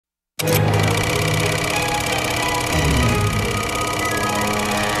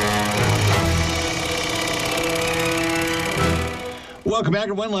Welcome back,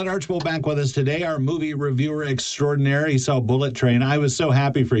 everyone. Len Archibald back with us today, our movie reviewer extraordinaire. He saw Bullet Train. I was so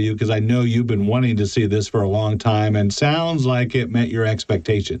happy for you because I know you've been wanting to see this for a long time, and sounds like it met your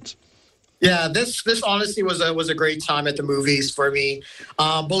expectations. Yeah, this honestly was a great time at the movies for me.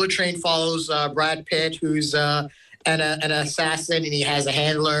 Bullet Train follows Brad Pitt, who's an assassin, and he has a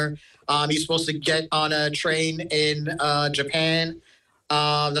handler. He's supposed to get on a train in Japan.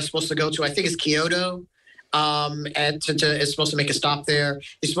 That's supposed to go to, I think it's Kyoto. And is supposed to make a stop there.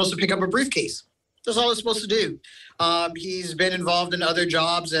 He's supposed to pick up a briefcase. That's all he's supposed to do. He's been involved in other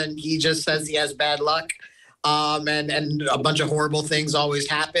jobs, and he just says he has bad luck. And a bunch of horrible things always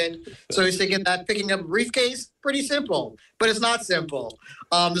happen. So he's thinking that picking up a briefcase, pretty simple, but it's not simple.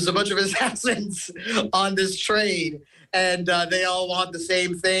 There's a bunch of assassins on this train, and they all want the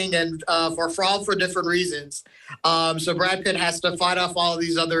same thing, and for different reasons. So Brad Pitt has to fight off all of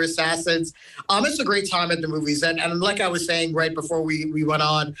these other assassins. It's a great time at the movies, and like I was saying right before we went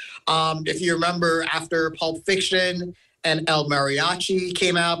on, if you remember, after Pulp Fiction and El Mariachi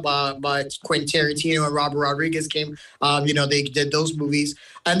came out by Quentin Tarantino and Robert Rodriguez came, they did those movies.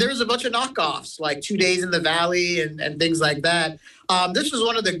 And there was a bunch of knockoffs, like 2 Days in the Valley and things like that. This was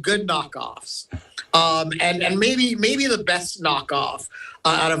one of the good knockoffs. And maybe the best knockoff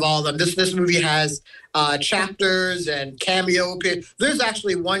out of all of them. This movie has chapters and cameo appearance. There's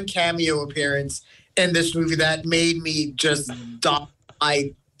actually one cameo appearance in this movie that made me just die.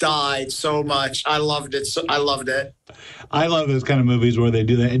 I died so much. I loved it. I loved it. I love those kind of movies where they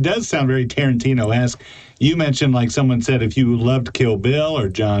do that. It does sound very Tarantino-esque. You mentioned, like someone said, if you loved Kill Bill or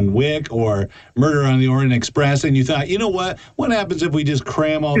John Wick or Murder on the Orient Express, and you thought, you know what happens if we just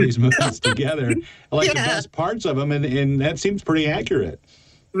cram all these movies together, like the best parts of them, and that seems pretty accurate.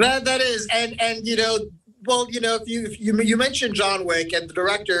 That is, and if you mentioned John Wick, and the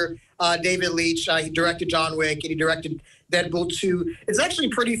director David Leitch, he directed John Wick and he directed Deadpool 2. It's actually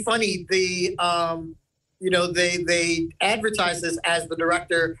pretty funny. They advertise this as the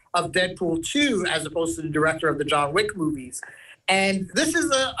director of Deadpool 2 as opposed to the director of the John Wick movies. And this is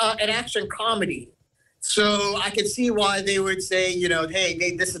an action comedy. So I can see why they would say,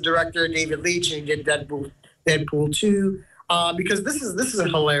 hey, this is director David Leitch and he did Deadpool 2. Because this is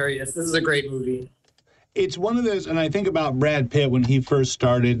hilarious. This is a great movie. It's one of those, and I think about Brad Pitt when he first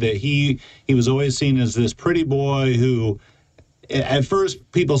started, that he was always seen as this pretty boy who, at first,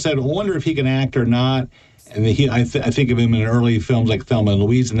 people said, I wonder if he can act or not. And I think of him in early films like Thelma and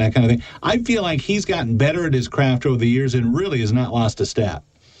Louise and that kind of thing. I feel like he's gotten better at his craft over the years and really has not lost a step.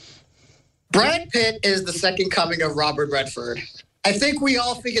 Brad Pitt is the second coming of Robert Redford. I think we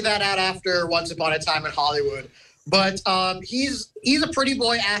all figured that out after Once Upon a Time in Hollywood. But he's a pretty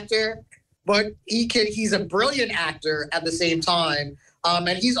boy actor. But he's a brilliant actor at the same time.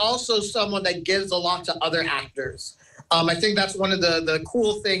 And he's also someone that gives a lot to other actors. I think that's one of the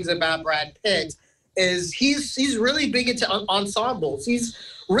cool things about Brad Pitt is he's really big into ensembles. He's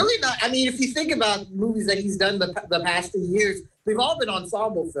really not, if you think about movies that he's done the past 2 years, they've all been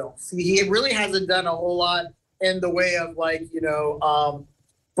ensemble films. He really hasn't done a whole lot in the way of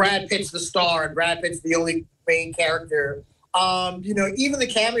Brad Pitt's the star and Brad Pitt's the only main character. Even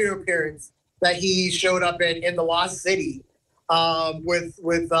the cameo appearance that he showed up in The Lost City with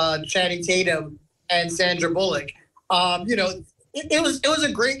Channing Tatum and Sandra Bullock. It was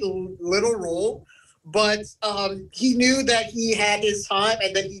a great little role, but he knew that he had his time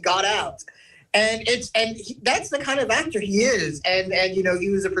and that he got out. And that's the kind of actor he is. And he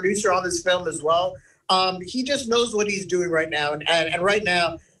was a producer on this film as well. He just knows what he's doing right now. And right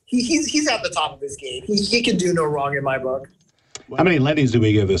now, he's at the top of his game. He can do no wrong in my book. How many Lenny's do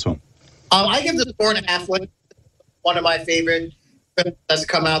we give this one? I give this 4.5. One of my favorite films that's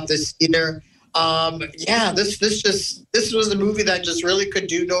come out this year. This was a movie that just really could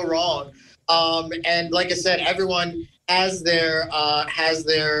do no wrong. And like I said, everyone has their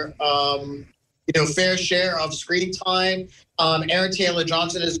fair share of screen time. Aaron Taylor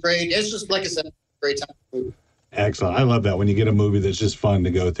Johnson is great. It's just, like I said, a great time. Excellent. I love that when you get a movie that's just fun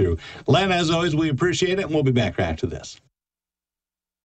to go through. Len, as always, we appreciate it, and we'll be back after this.